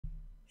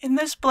In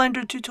this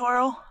Blender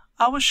tutorial,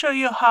 I will show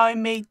you how I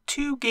made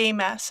two game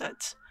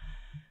assets,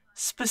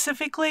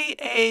 specifically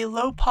a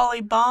low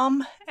poly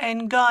bomb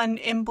and gun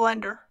in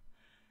Blender.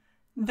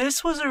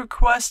 This was a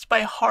request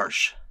by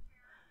Harsh.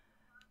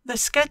 The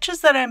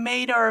sketches that I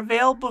made are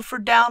available for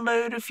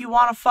download if you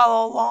want to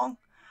follow along.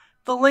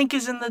 The link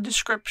is in the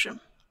description.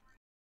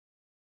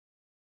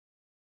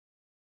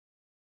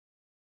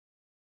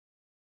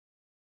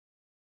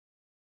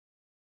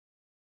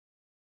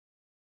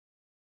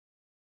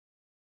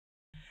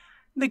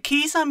 The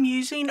keys I'm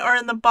using are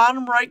in the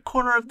bottom right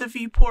corner of the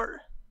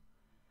viewport.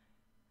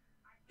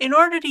 In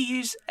order to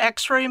use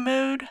X-ray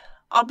mode,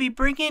 I'll be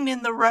bringing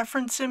in the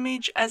reference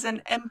image as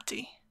an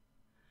empty.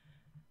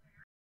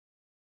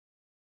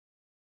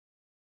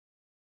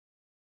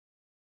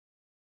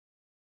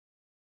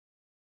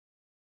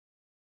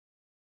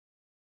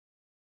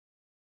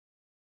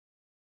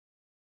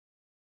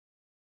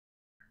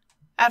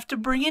 After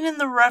bringing in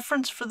the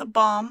reference for the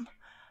bomb,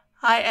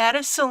 I add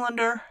a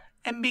cylinder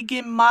and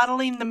begin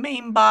modeling the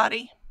main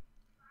body.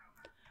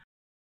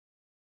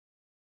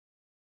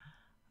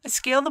 I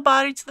scale the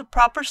body to the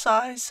proper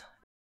size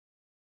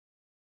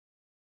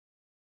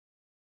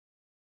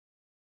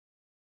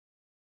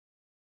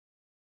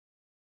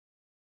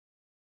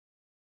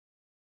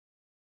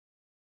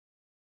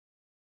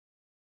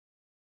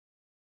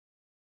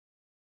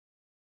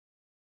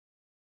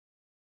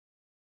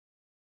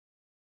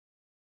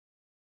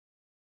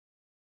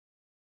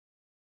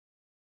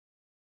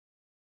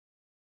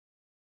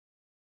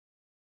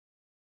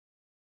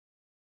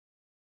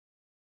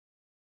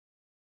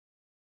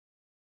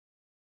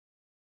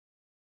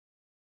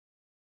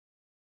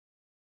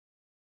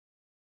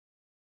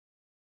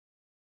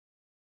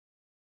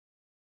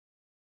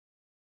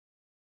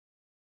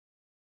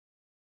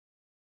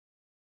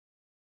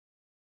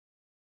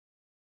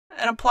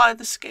and apply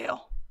the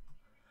scale.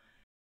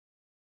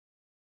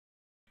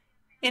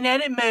 In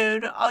edit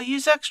mode, I'll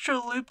use extra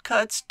loop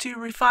cuts to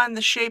refine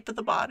the shape of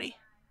the body.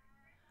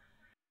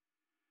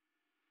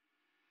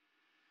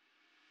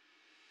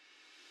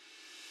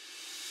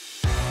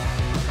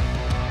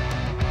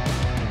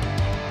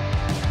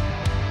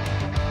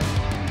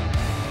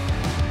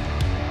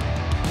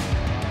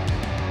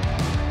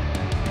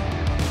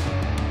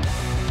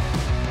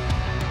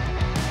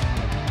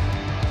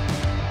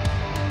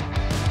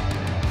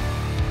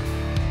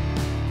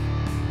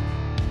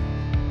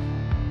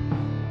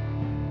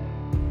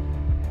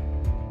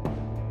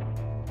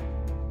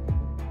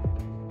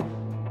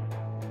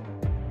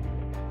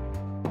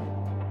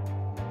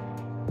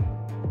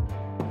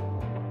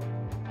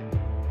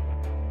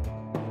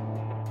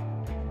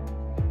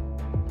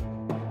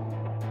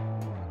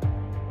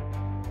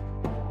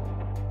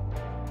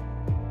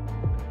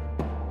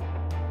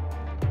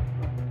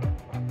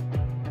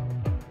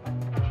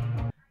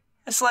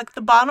 I select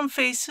the bottom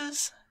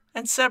faces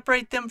and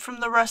separate them from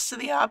the rest of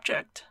the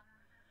object.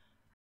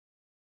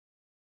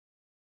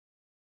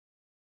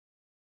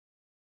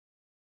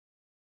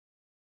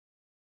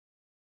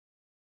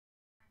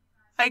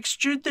 I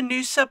extrude the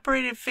new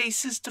separated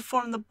faces to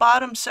form the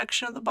bottom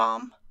section of the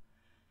bomb.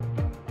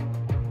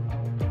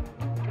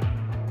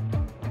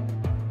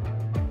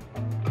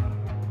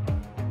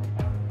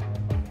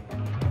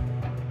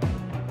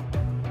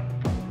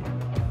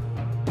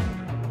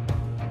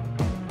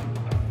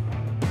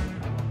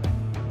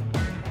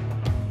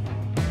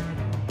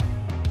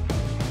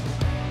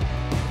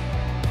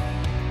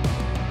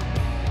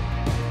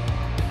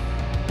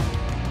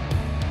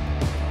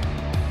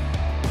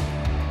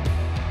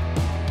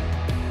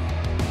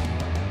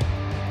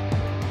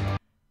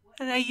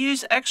 And I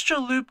use extra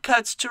loop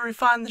cuts to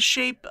refine the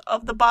shape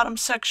of the bottom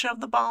section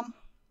of the bomb.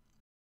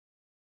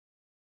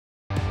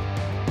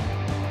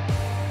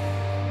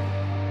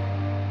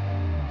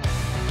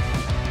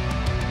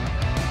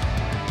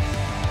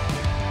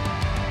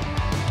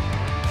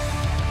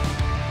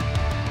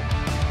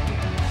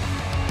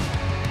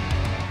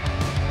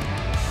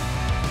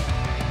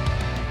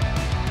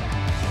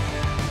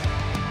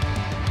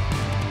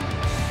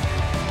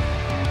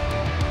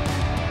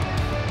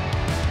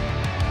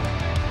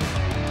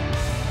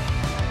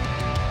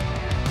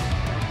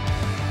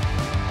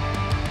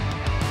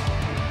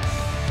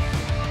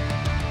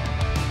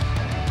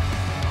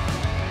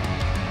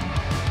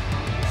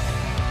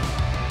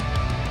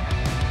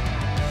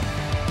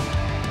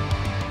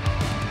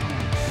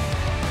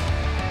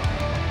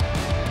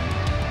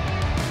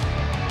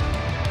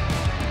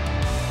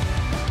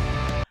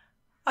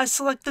 I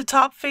select the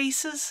top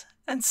faces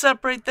and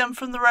separate them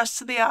from the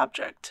rest of the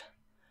object.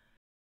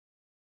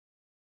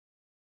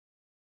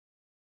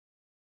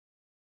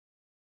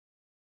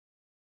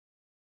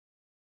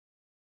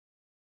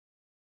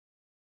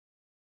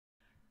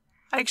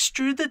 I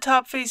extrude the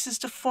top faces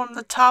to form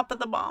the top of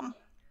the bomb.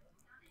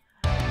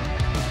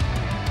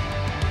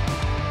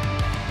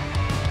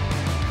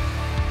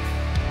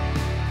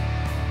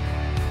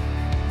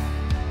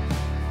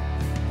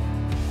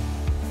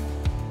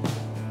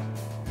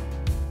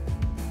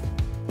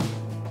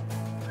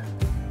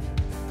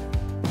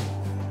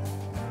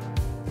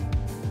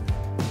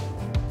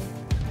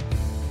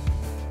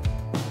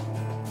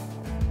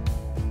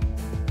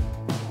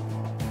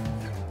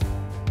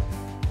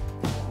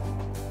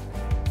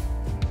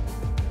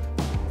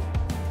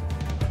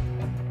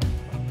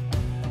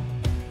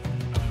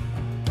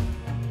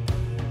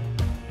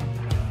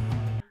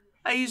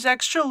 I use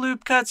extra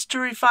loop cuts to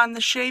refine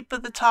the shape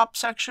of the top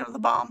section of the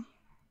bomb.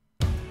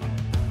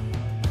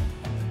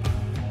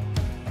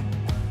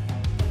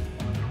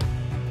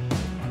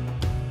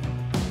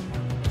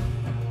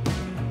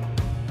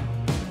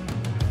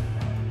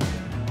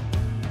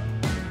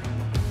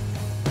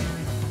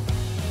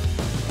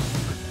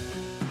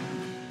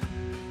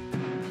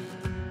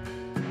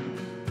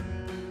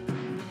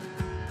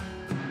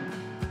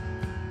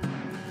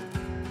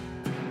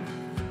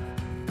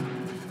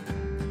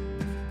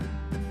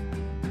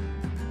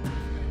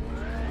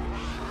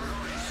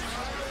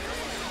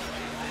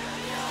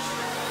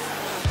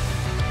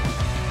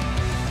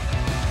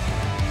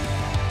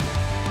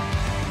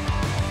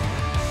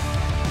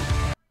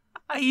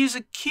 I use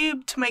a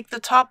cube to make the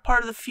top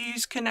part of the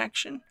fuse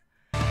connection.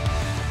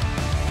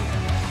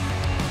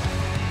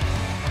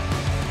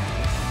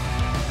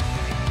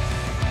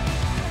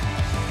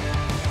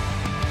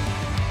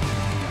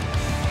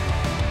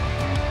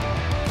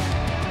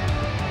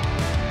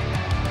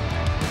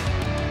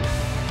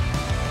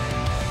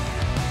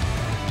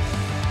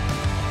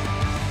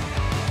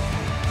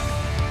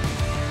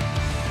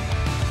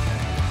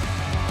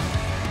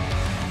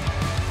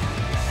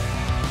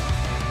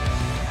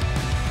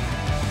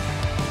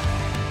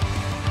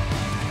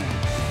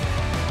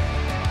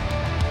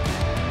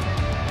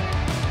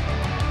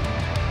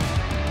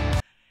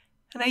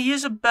 And I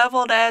use a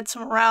bevel to add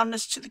some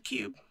roundness to the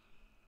cube.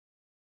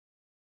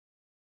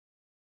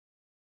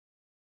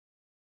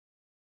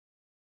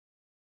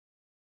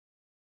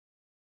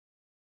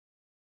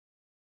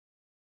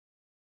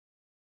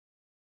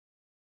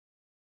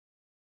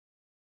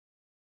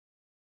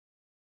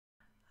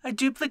 I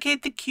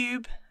duplicate the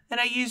cube and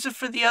I use it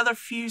for the other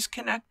fuse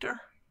connector.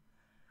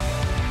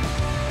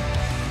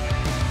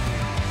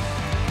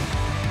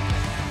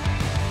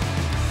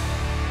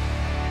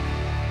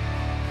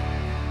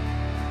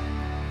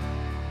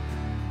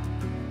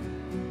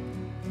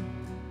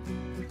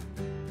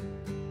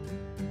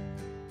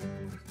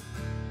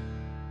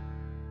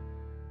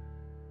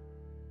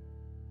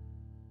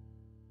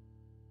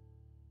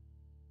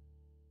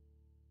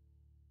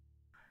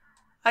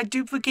 I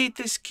duplicate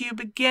this cube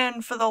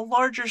again for the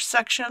larger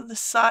section of the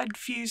side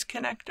fuse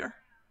connector.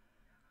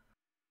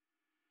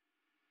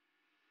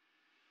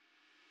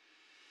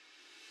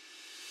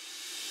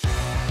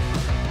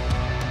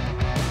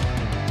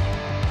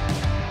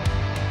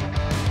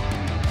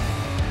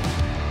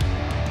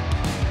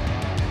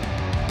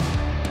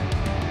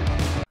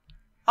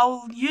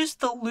 I'll use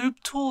the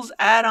Loop Tools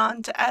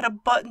add-on to add a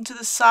button to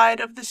the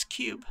side of this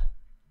cube.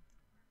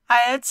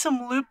 I add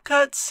some loop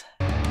cuts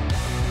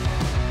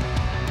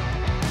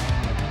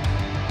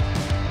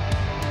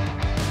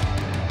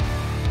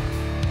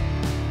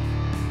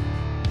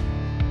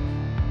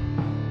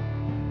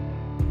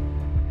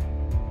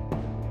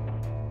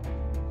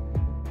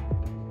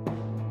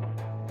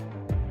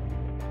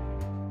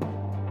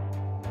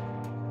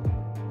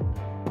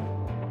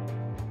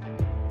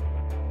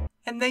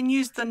and then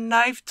use the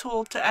knife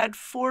tool to add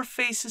 4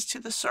 faces to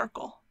the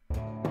circle.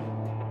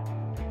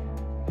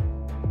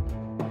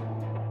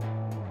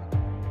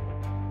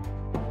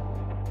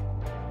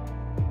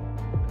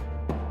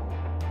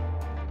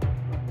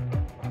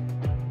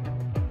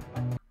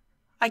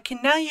 I can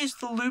now use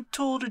the loop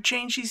tool to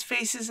change these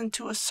faces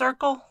into a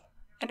circle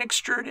and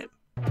extrude it.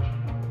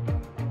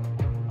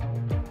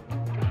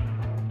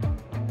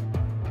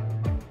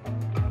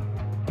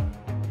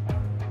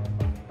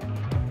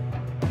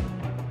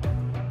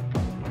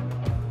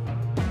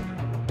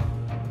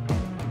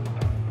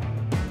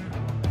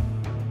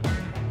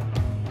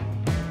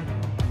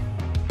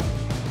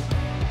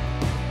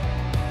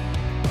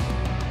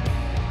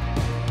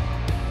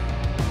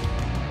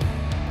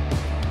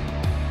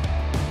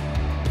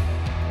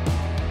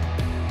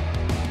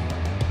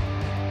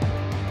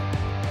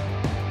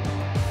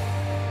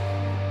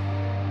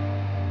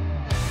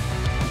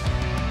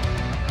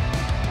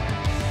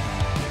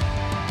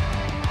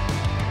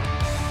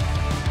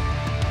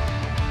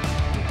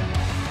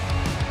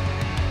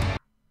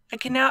 I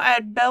can now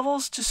add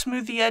bevels to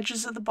smooth the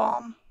edges of the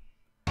bomb.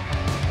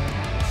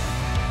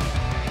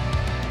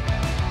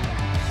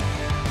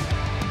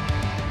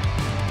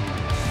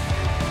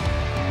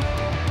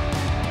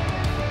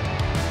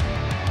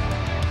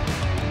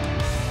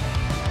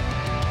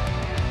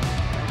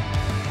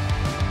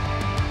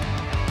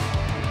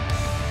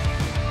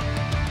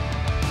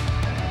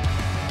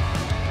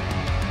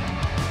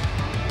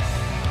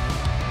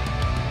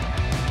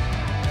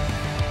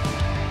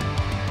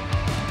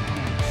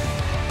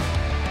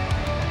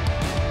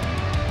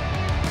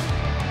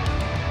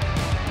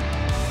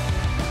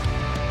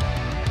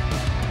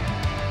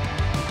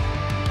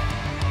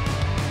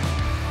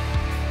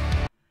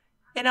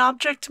 In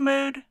object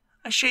mode,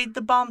 I shade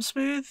the bomb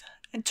smooth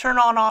and turn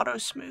on auto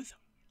smooth.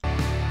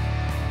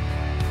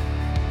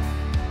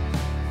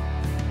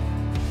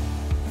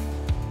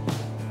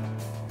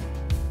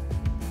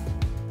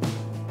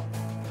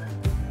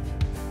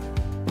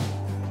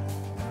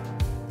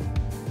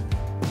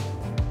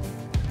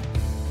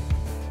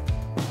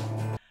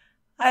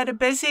 I add a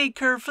Bezier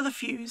curve for the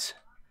fuse.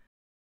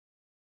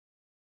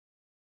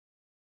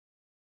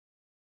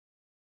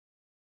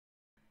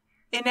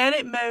 In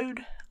edit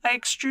mode, I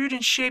extrude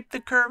and shape the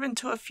curve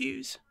into a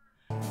fuse.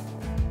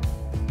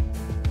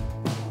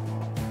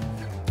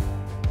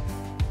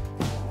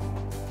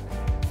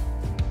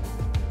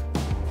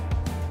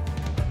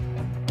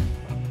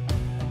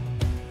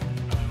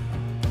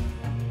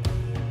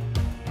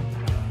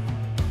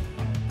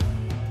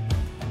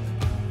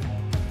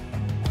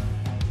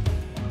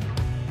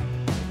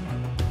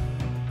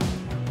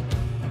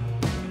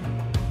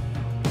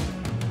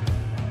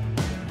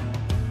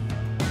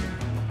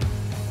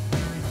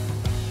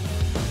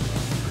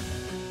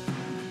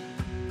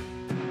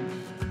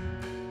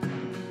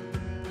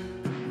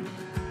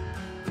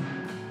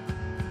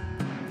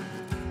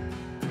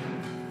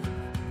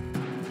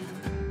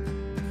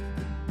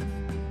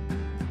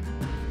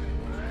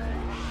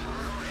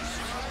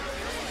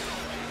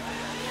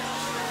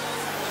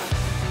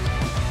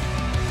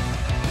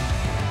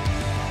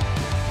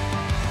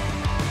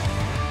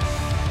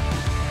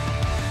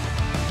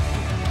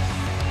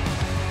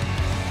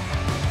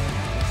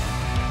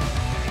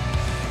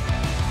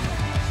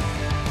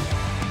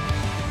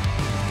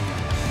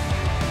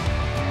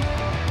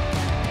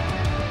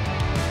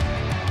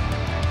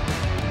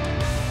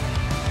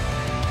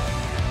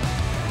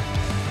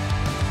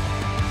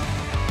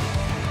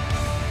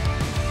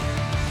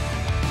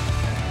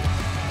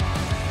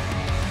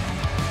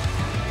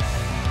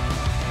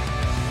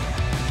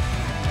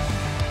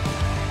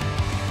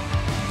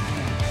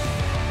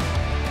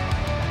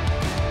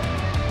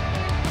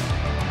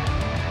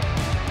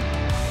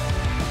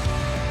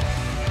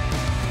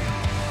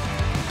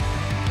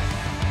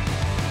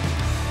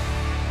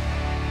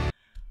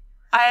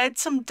 I add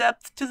some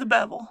depth to the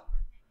bevel.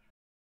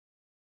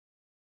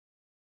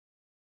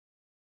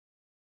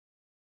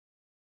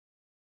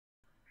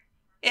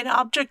 In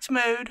object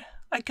mode,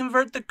 I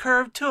convert the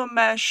curve to a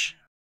mesh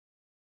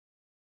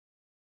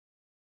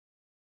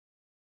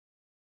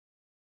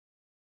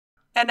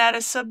and add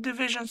a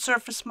subdivision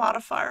surface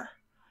modifier.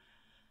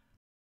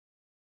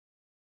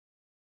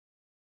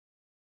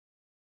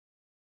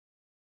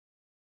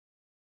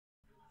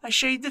 I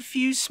shade the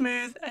fuse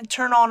smooth and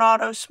turn on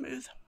auto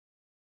smooth.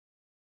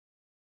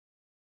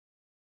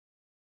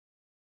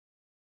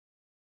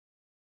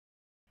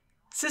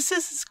 Since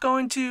this is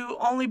going to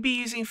only be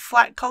using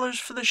flat colors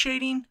for the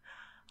shading,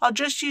 I'll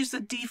just use the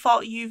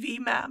default UV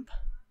map.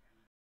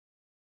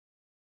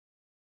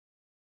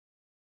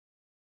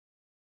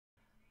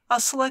 I'll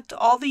select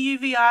all the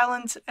UV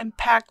islands and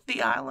pack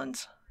the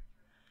islands.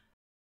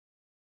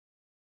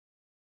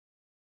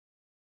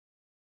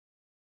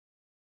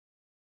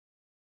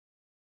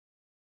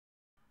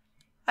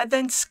 I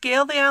then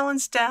scale the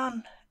islands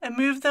down and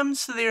move them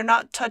so they are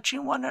not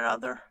touching one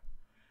another.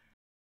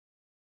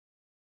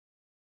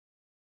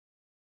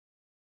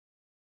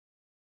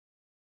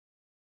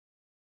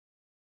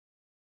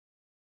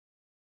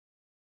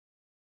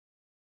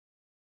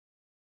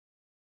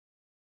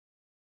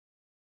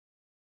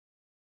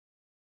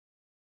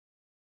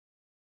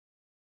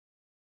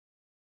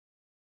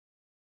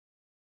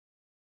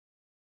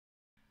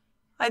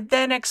 I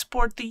then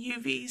export the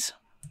UVs.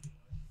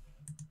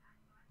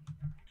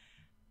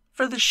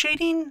 For the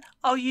shading,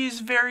 I'll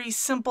use very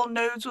simple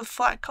nodes with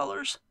flat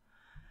colors.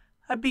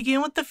 I begin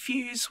with the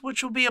fuse,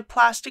 which will be a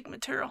plastic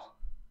material.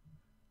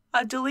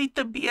 I delete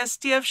the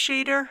BSDF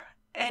shader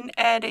and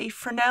add a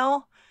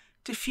Fresnel,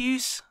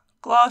 diffuse,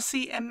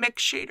 glossy, and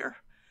mix shader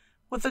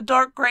with a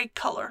dark gray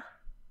color.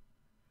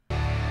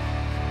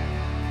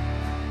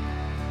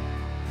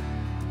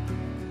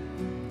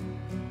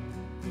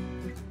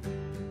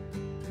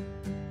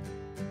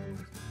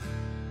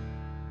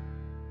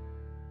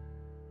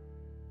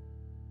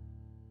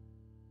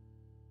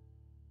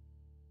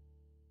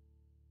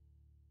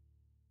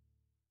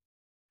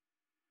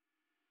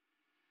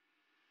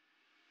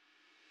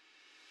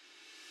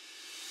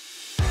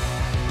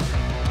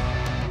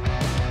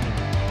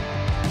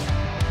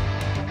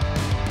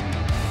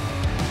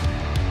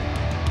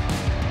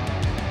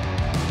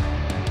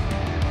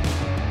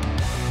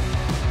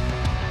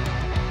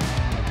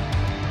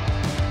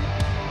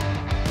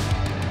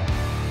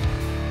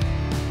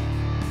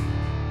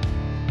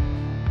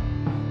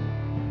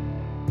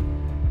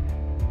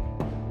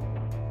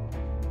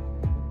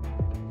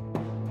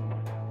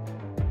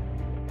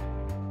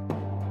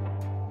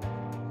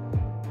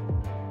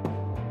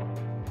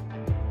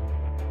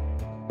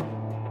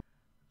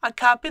 I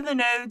copy the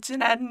nodes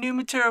and add new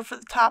material for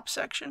the top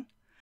section.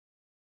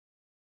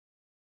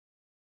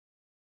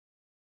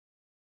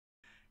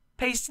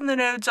 Pasting the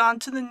nodes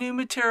onto the new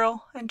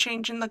material and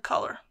changing the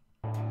color.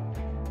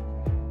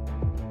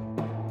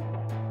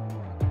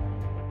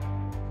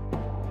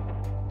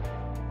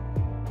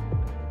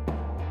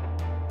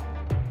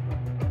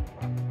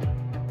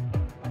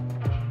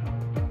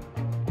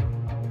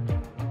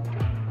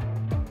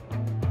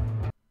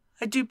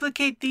 I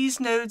duplicate these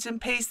nodes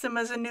and paste them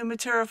as a new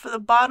material for the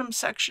bottom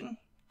section,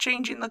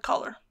 changing the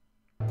color.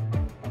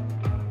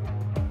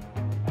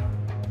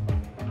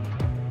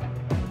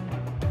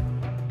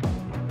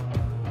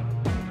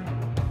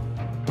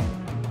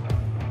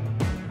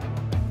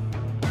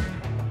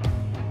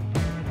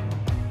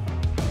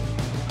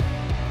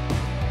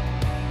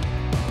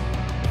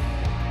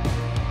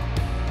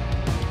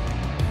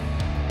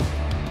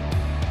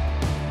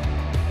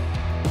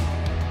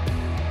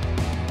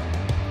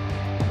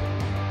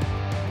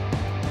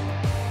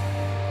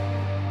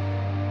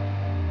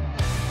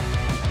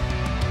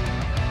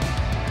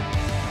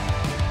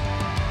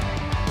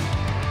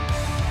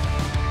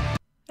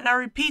 I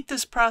repeat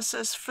this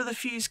process for the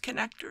fuse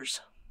connectors.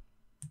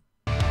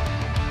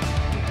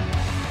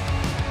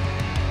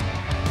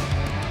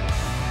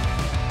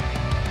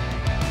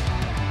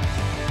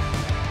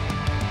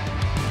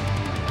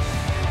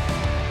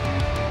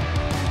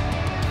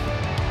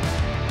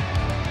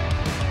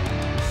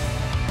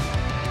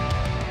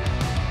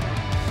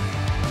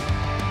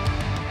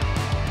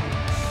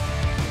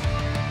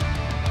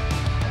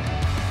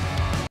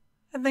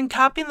 And then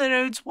copy the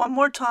nodes one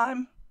more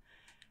time,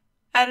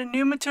 add a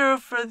new material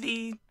for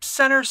the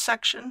center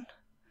section,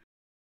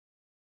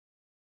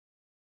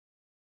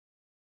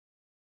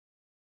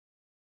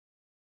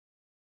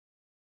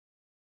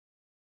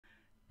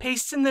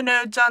 pasting the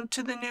nodes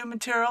onto the new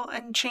material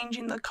and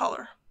changing the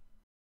color.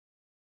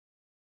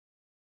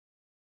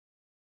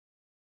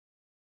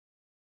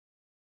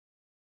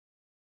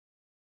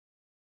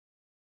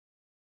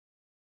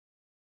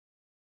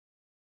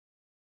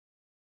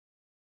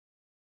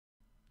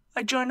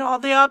 I join all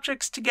the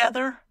objects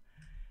together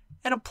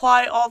and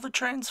apply all the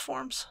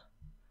transforms.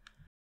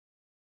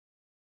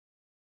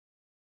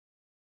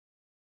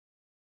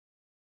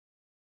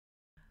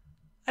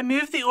 I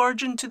move the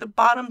origin to the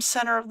bottom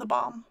center of the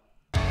bomb.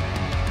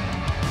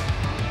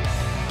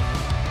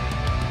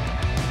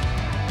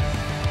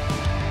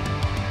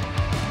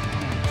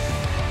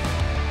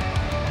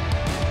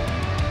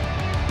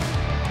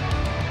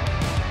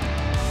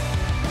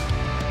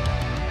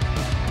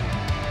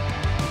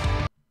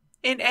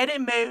 In edit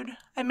mode,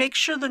 I make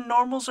sure the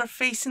normals are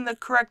facing the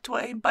correct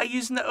way by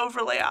using the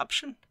overlay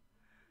option.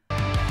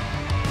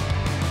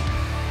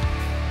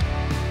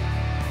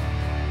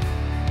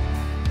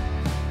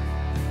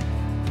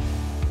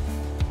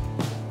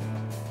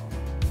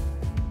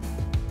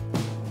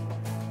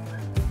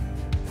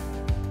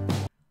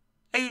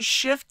 I use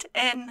Shift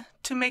N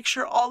to make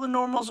sure all the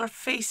normals are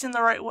facing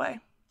the right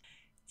way.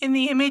 In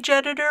the image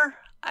editor,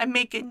 I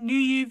make a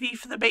new UV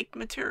for the baked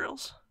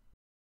materials.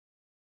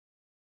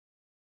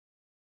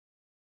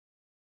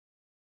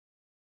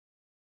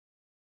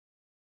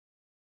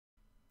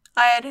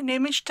 I add an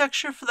image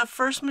texture for the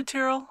first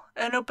material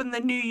and open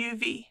the new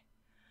UV.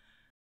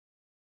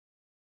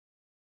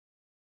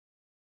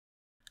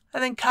 I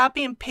then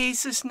copy and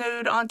paste this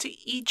node onto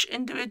each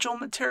individual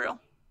material.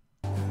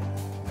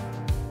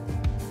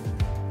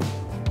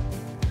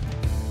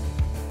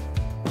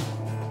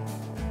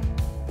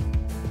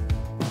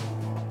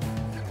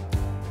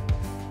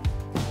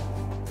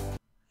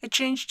 I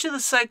change to the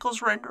cycles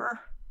renderer.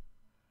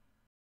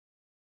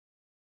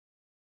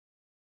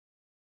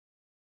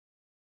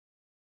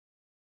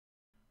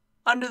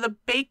 Under the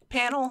Bake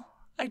panel,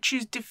 I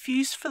choose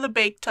Diffuse for the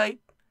bake type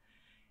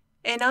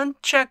and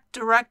uncheck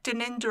Direct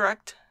and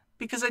Indirect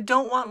because I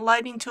don't want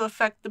lighting to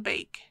affect the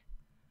bake.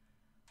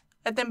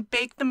 I then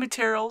bake the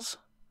materials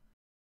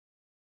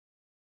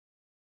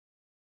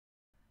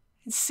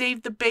and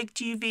save the baked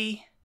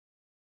UV.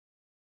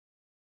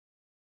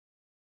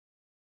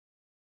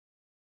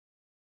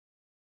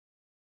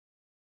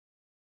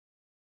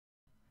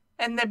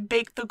 And then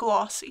bake the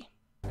glossy.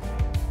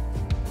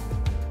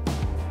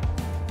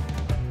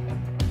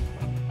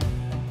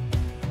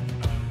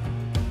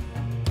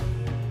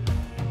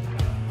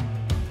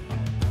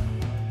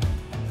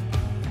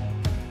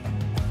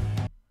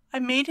 I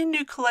made a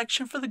new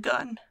collection for the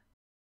gun.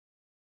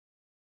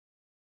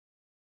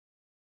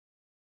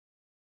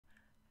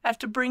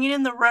 After bringing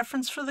in the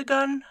reference for the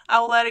gun, I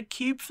will add a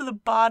cube for the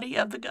body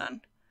of the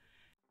gun.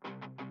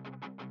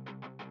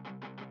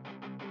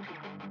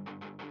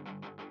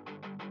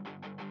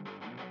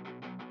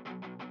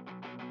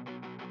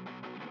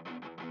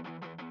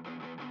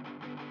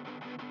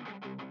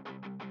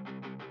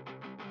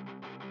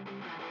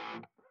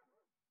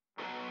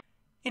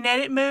 In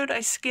edit mode,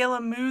 I scale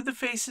and move the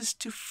faces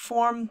to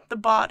form the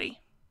body.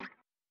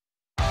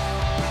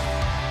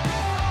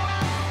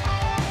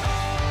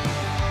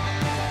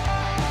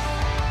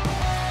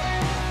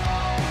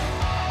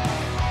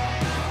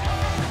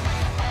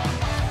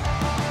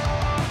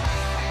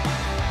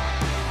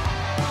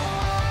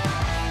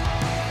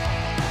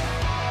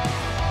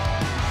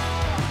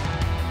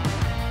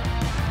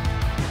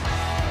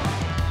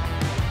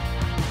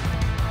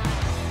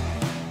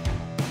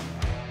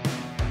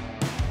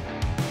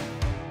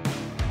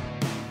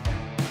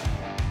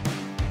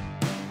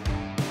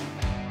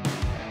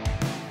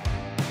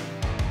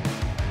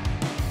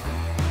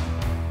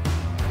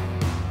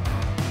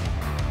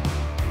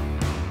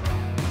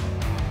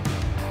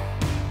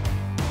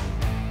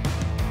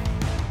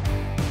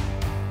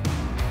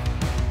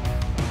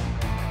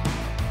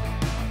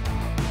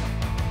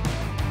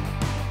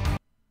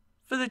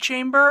 For the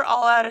chamber,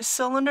 I'll add a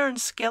cylinder and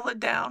scale it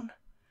down.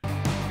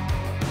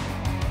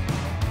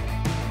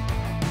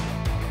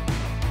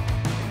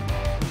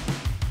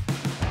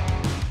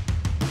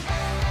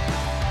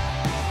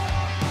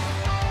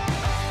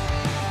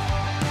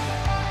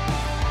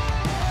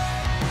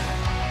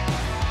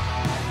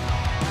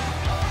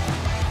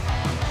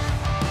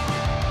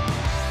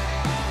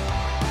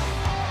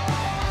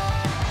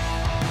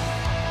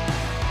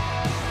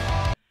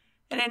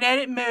 And in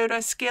edit mode, I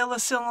scale the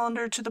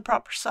cylinder to the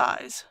proper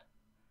size.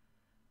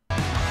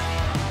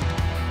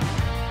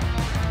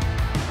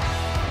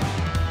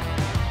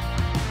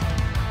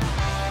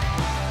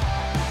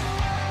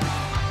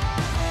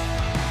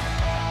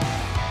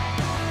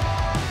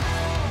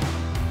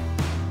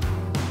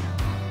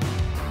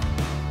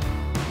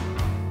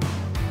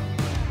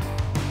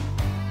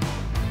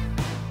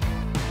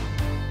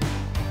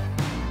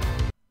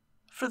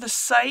 the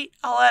sight,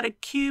 I'll add a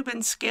cube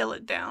and scale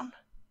it down.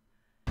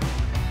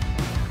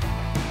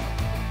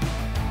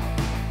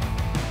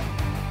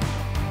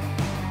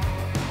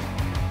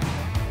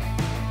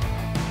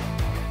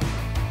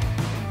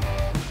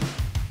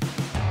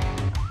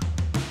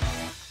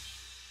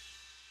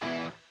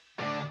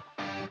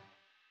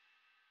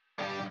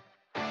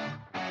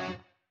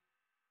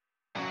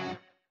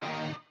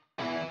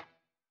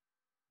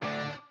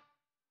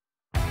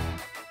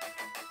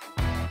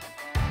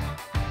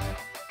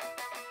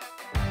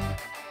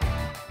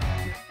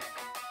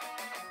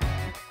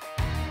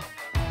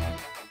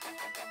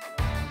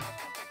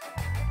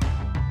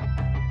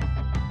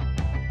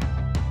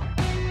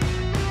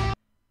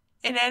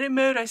 In edit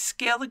mode, I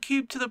scale the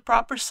cube to the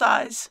proper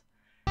size.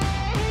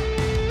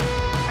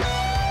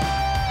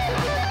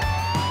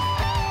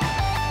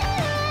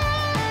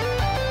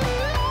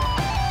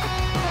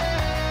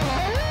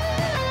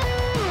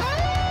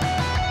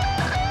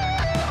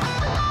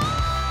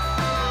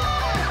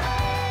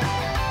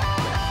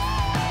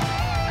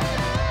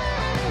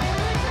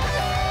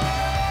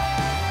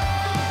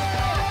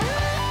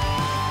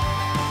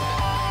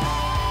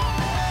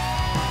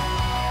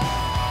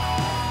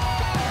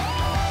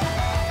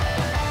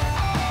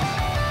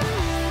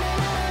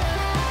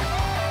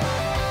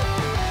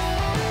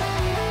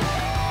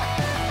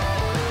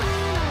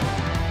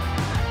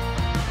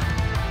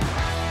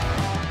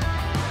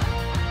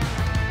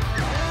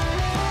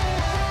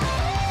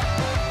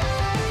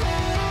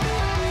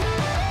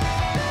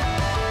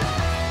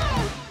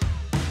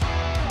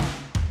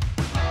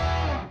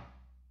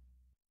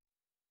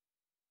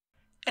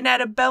 And add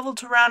a bevel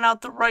to round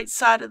out the right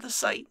side of the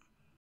sight.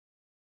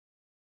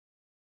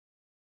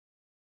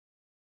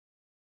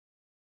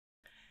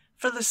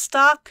 For the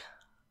stock,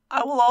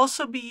 I will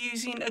also be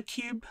using a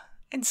cube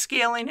and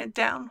scaling it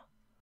down.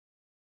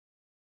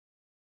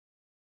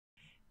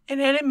 In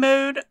edit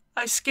mode,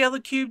 I scale the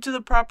cube to the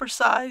proper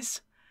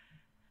size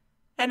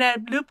and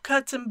add loop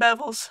cuts and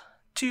bevels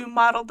to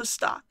model the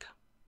stock.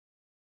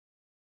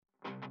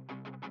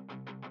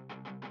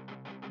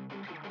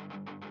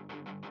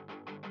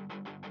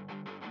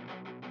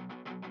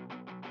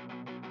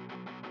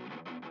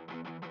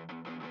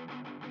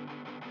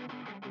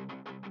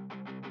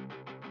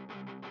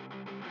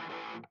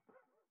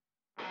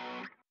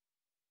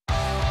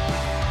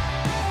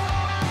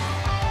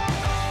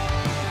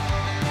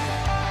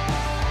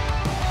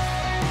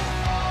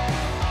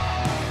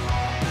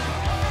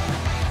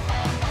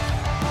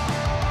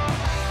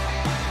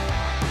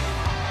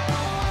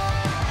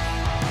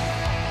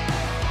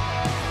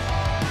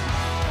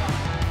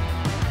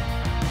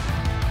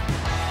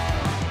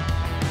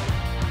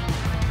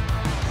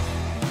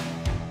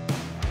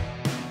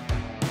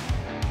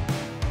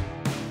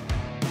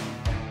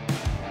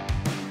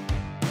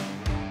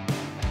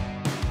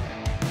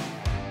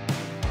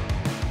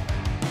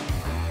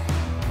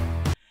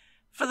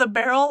 For the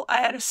barrel, I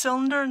add a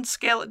cylinder and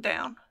scale it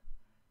down.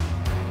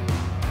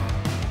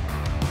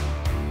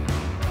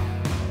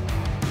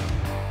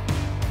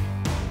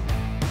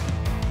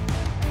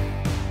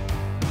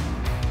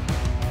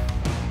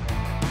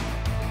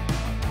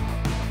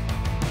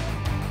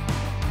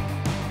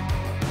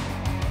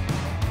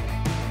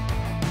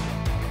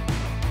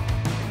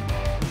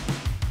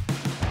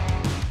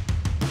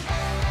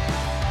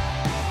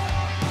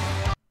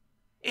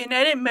 In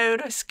edit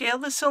mode, I scale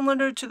the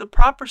cylinder to the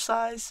proper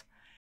size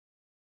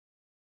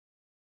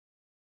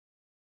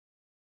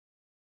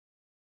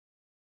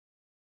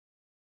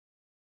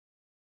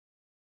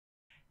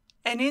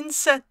and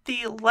inset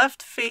the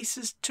left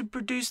faces to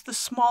produce the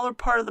smaller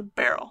part of the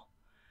barrel,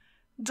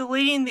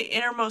 deleting the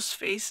innermost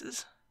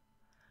faces.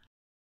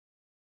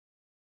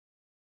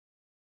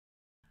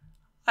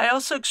 I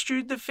also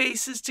extrude the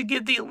faces to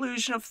give the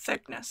illusion of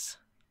thickness.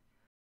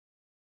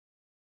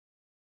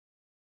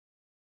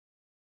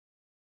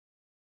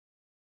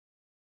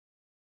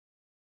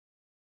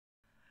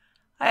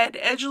 I add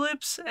edge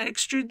loops and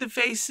extrude the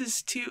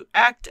faces to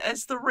act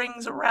as the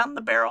rings around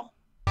the barrel.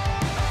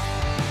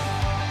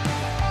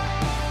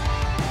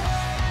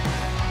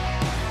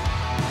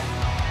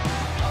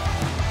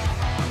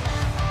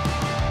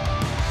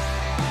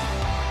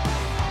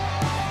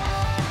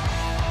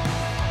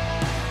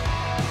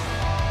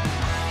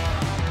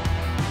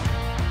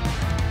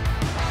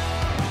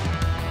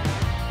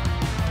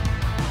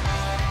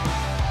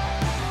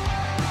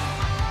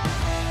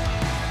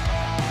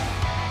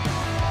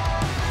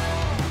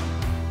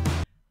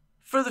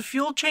 For the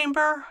fuel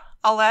chamber,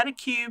 I'll add a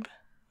cube,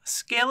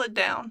 scale it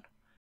down.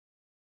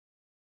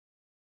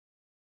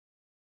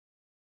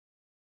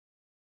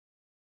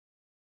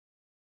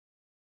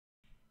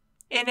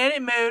 In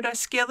edit mode, I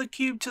scale the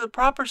cube to the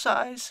proper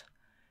size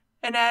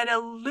and add a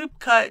loop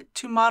cut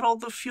to model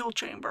the fuel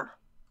chamber.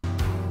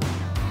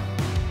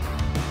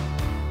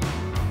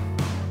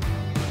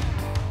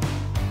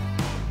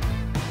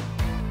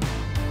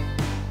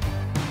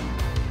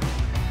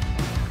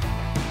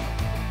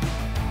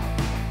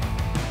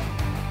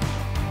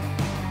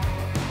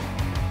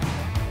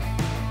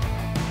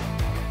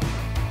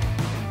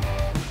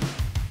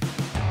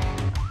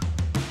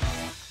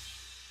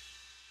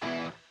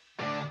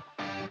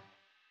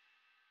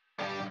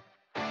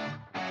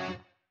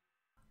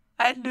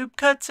 I add loop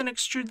cuts and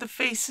extrude the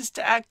faces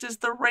to act as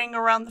the ring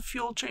around the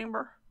fuel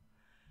chamber.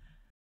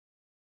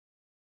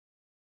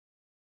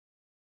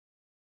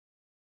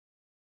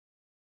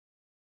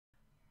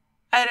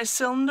 I add a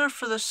cylinder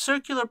for the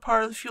circular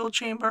part of the fuel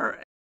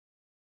chamber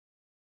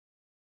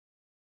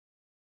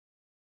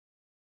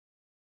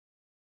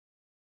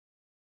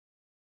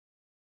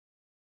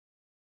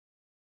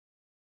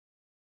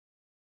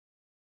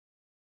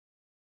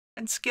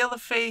and scale the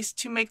face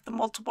to make the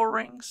multiple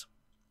rings.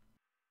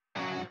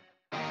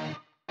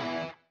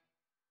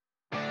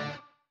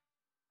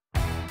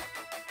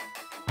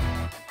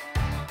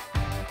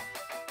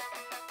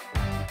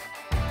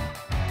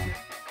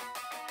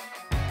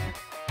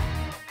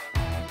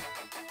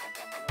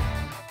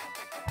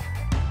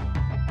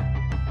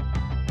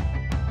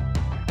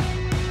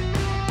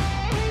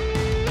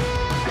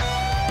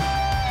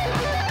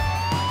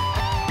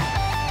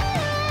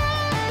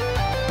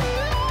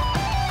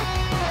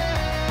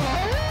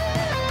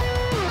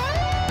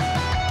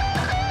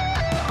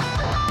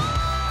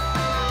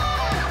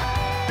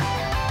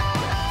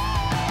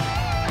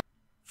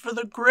 For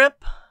the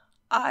grip,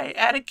 I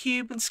add a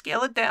cube and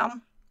scale it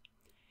down.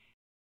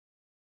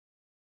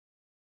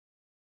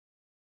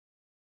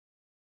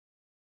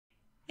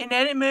 In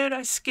edit mode,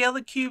 I scale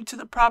the cube to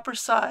the proper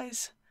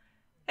size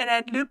and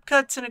add loop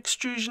cuts and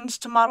extrusions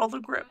to model the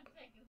grip.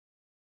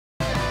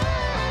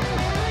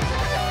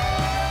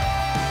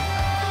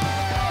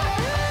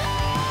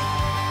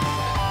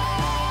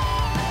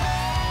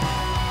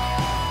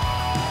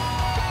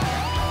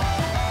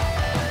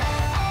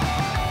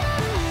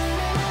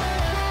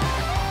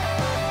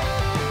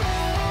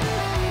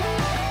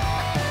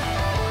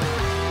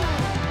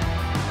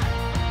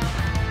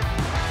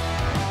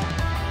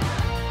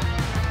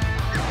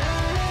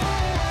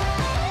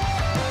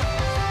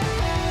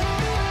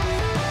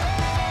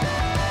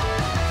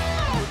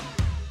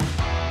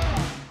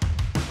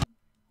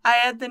 I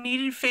add the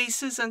needed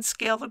faces and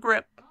scale the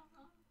grip.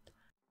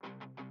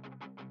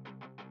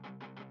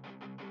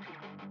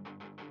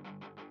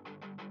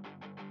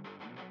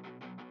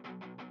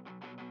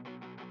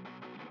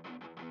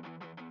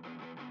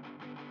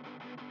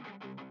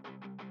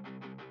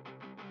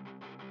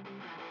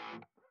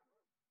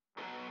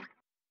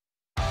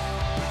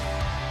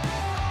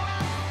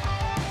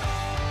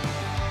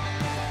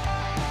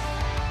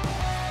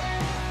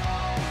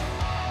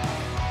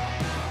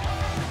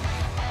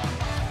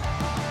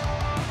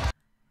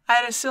 I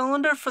add a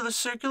cylinder for the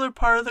circular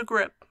part of the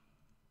grip.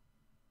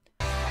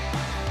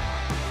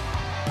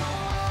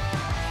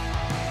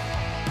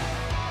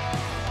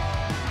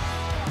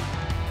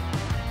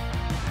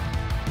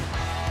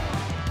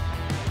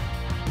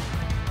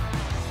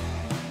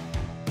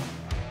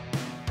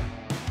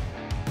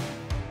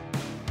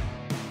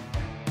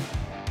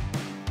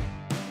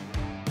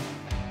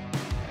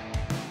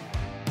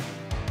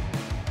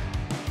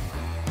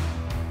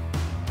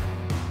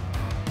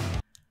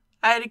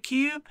 I add a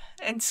cube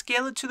and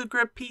scale it to the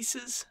grip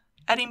pieces,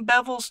 adding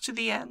bevels to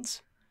the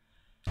ends.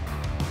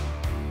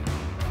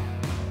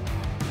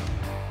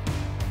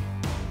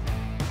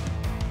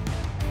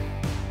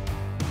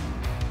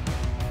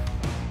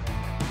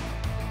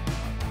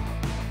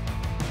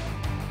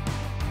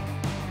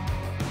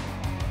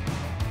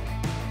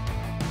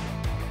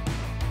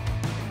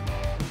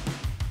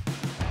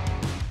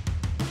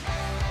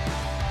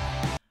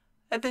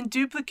 I then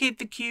duplicate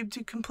the cube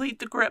to complete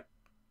the grip.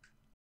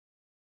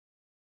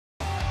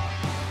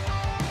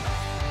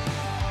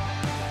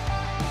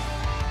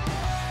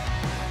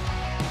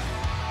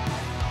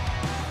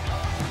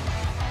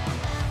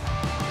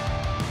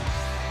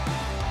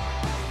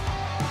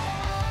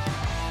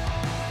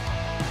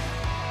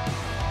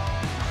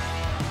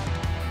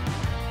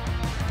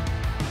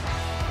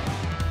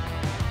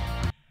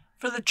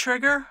 For the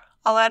trigger,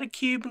 I'll add a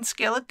cube and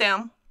scale it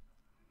down.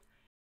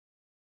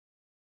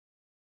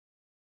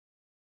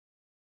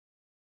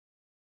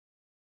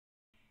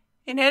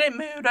 In edit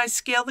mode, I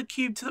scale the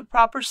cube to the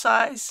proper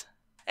size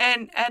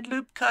and add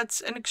loop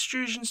cuts and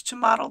extrusions to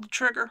model the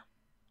trigger.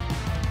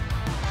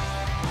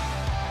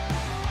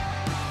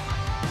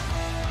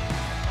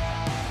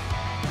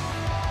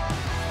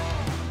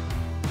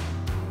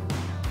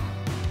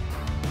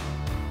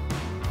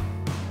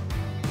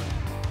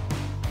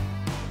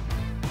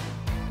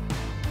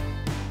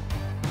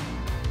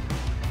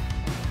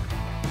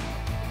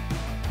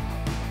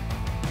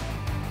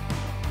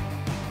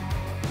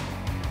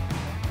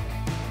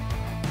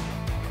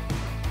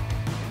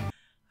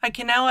 I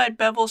can now add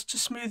bevels to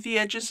smooth the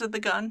edges of the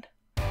gun.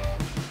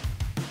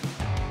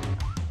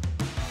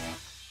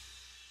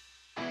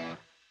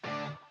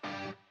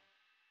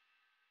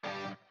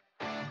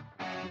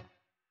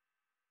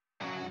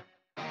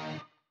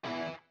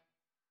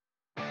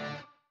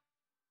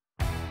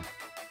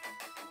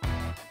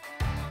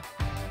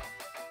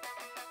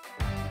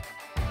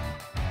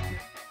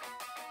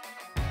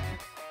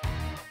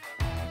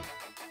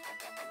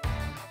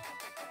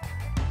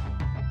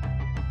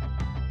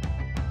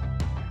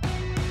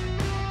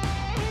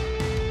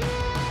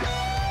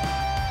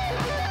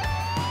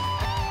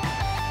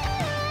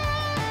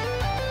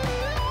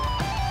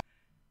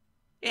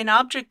 In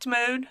object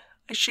mode,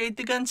 I shade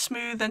the gun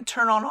smooth and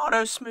turn on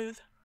auto smooth.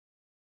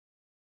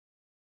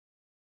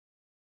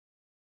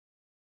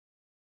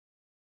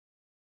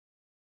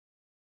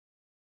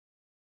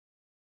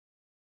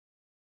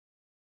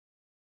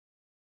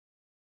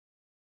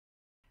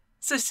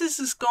 Since this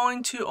is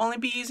going to only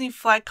be using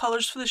flat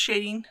colors for the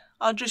shading,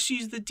 I'll just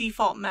use the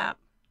default map.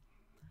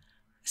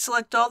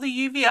 Select all the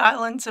UV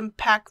islands and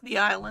pack the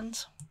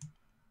islands.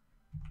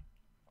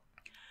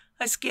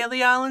 I scale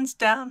the islands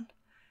down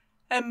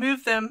and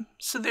move them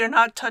so they're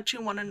not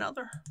touching one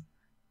another.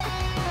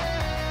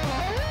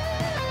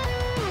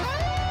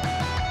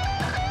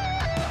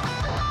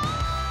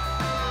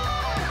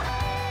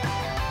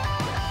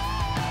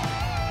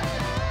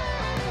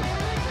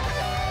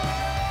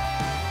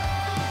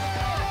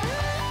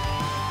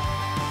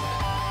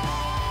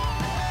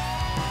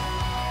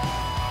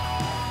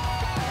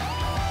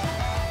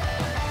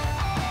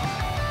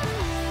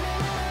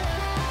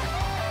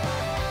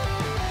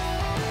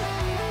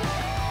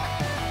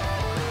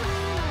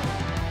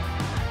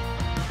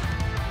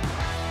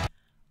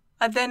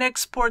 I then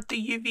export the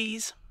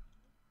UVs.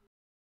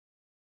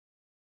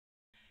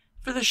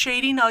 For the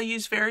shading, I'll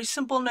use very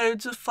simple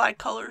nodes of flat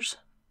colors.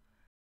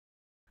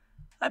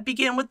 I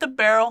begin with the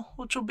barrel,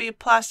 which will be a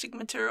plastic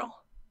material.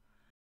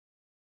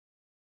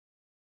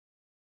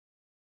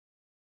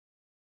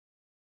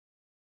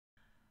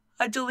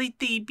 I delete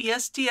the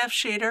BSDF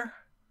shader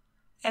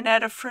and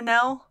add a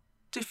Fresnel,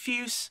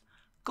 diffuse,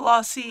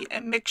 glossy,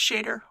 and mixed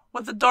shader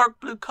with a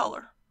dark blue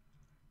color.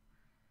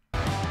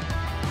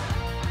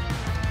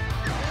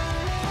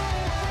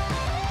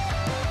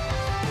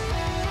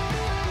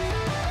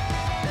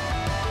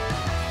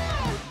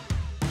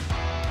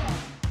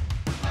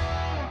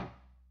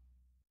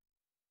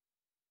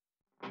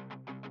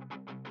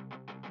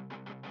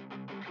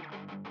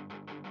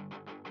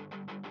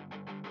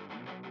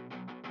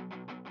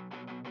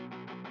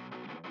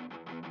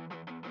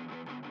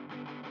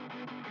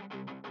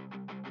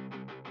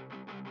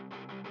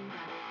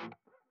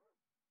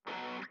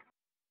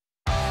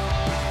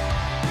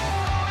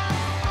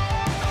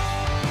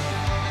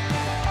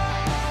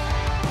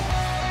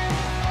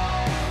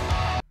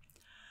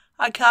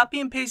 I copy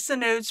and paste the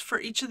nodes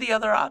for each of the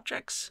other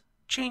objects,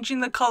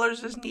 changing the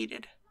colors as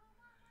needed.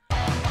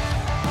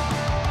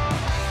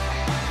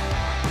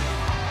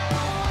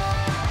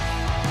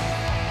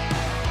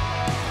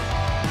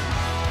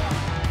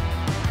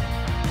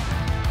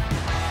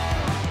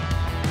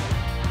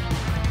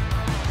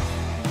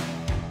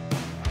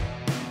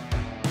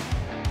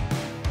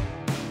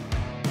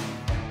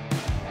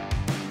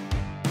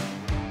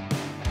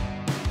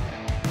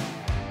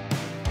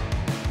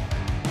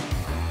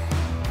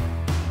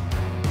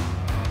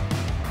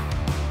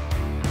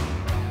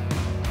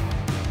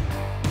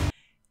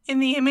 In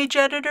the image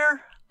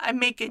editor, I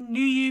make a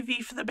new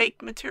UV for the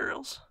baked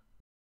materials.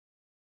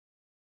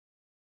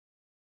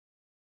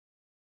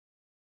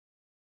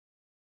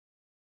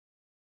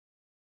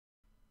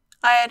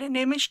 I add an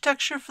image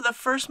texture for the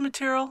first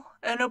material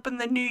and open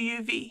the new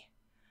UV.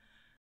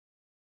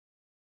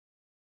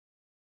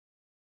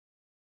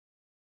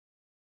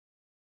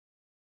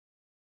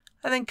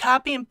 I then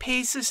copy and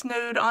paste this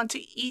node onto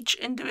each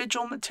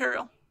individual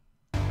material.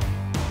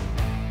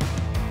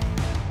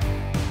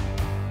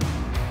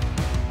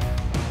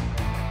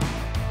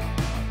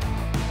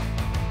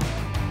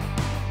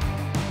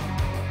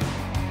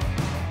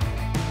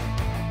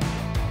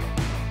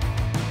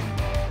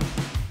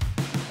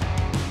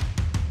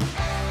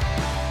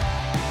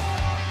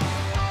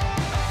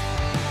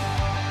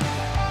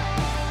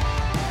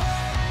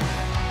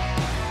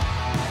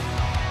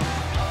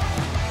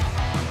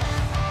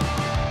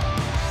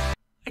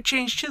 I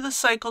change to the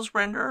cycles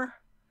renderer.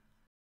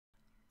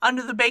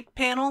 Under the bake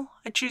panel,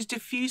 I choose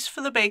diffuse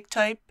for the bake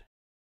type.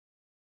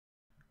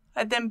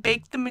 I then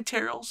bake the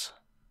materials.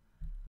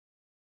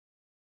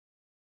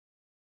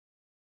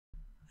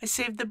 I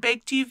save the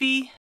baked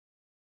UV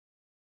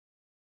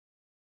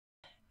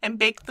and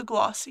bake the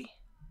glossy.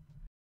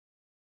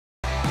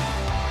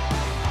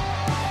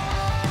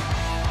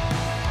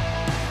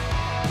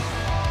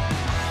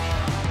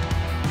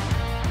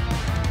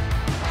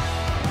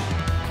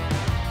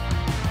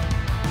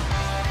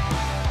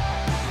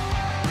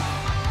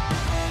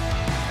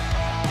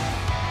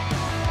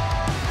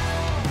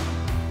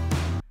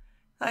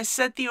 I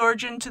set the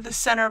origin to the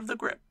center of the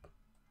grip.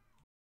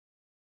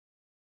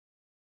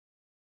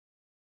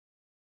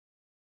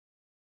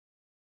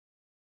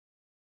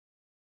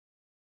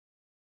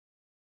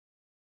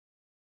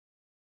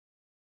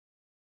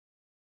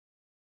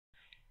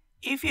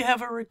 If you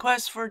have a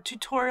request for a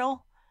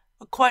tutorial,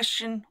 a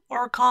question,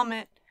 or a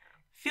comment,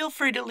 feel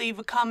free to leave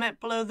a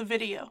comment below the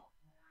video.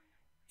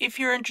 If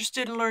you're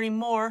interested in learning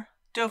more,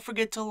 don't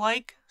forget to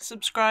like,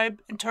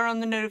 subscribe, and turn on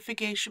the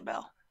notification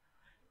bell.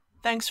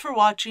 Thanks for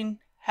watching.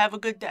 Have a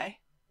good day.